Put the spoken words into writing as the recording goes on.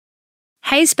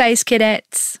Hey Space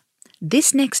Cadets!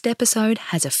 This next episode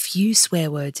has a few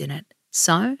swear words in it,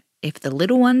 so if the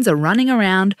little ones are running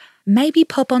around, maybe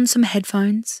pop on some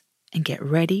headphones and get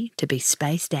ready to be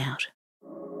spaced out.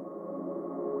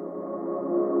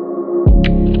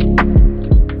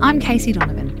 I'm Casey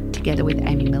Donovan, together with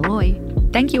Amy Malloy.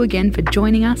 Thank you again for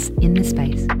joining us in The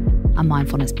Space, a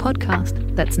mindfulness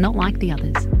podcast that's not like the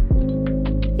others.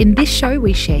 In this show,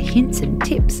 we share hints and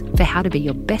tips for how to be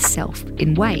your best self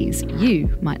in ways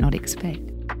you might not expect.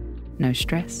 No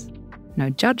stress, no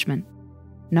judgment,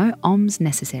 no OMS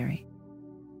necessary.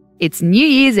 It's New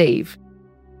Year's Eve.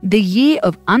 The year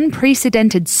of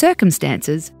unprecedented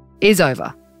circumstances is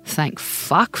over. Thank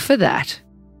fuck for that.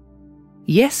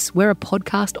 Yes, we're a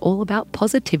podcast all about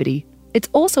positivity. It's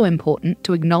also important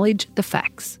to acknowledge the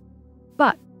facts.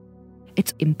 But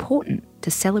it's important to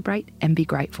celebrate and be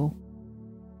grateful.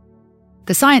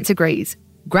 The science agrees.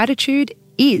 Gratitude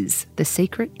is the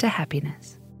secret to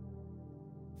happiness.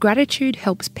 Gratitude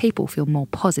helps people feel more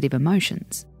positive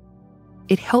emotions.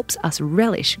 It helps us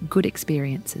relish good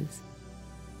experiences.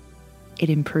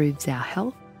 It improves our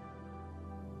health,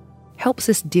 helps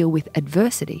us deal with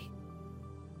adversity,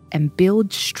 and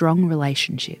build strong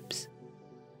relationships.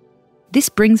 This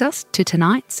brings us to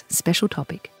tonight's special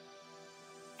topic: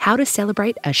 how to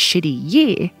celebrate a shitty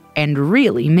year and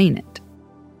really mean it.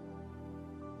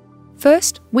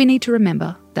 First, we need to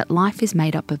remember that life is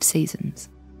made up of seasons.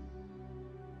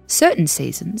 Certain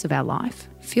seasons of our life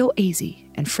feel easy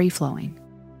and free-flowing.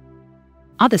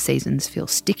 Other seasons feel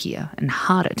stickier and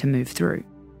harder to move through.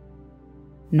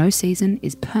 No season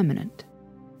is permanent,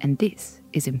 and this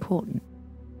is important.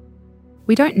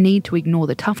 We don't need to ignore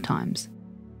the tough times.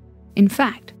 In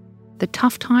fact, the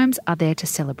tough times are there to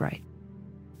celebrate.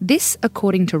 This,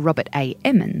 according to Robert A.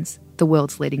 Emmons, the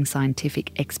world's leading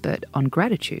scientific expert on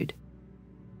gratitude.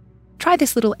 Try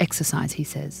this little exercise, he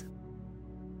says.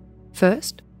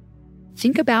 First,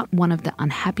 think about one of the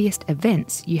unhappiest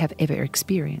events you have ever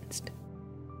experienced.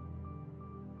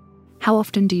 How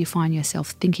often do you find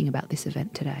yourself thinking about this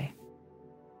event today?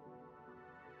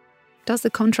 Does the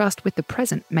contrast with the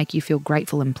present make you feel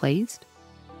grateful and pleased?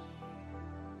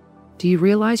 Do you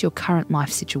realise your current life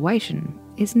situation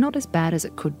is not as bad as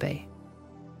it could be?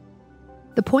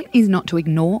 The point is not to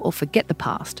ignore or forget the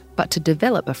past, but to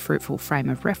develop a fruitful frame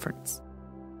of reference.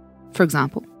 For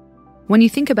example, when you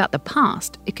think about the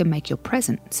past, it can make your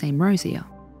present seem rosier.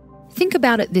 Think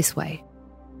about it this way.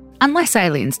 Unless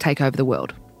aliens take over the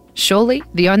world, surely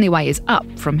the only way is up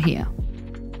from here.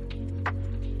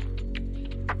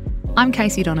 I'm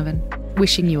Casey Donovan,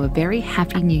 wishing you a very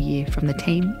happy new year from the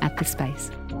team at The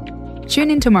Space. Tune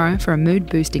in tomorrow for a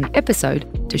mood-boosting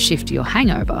episode to shift your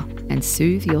hangover and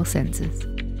soothe your senses.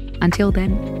 Until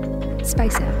then,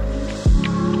 space out.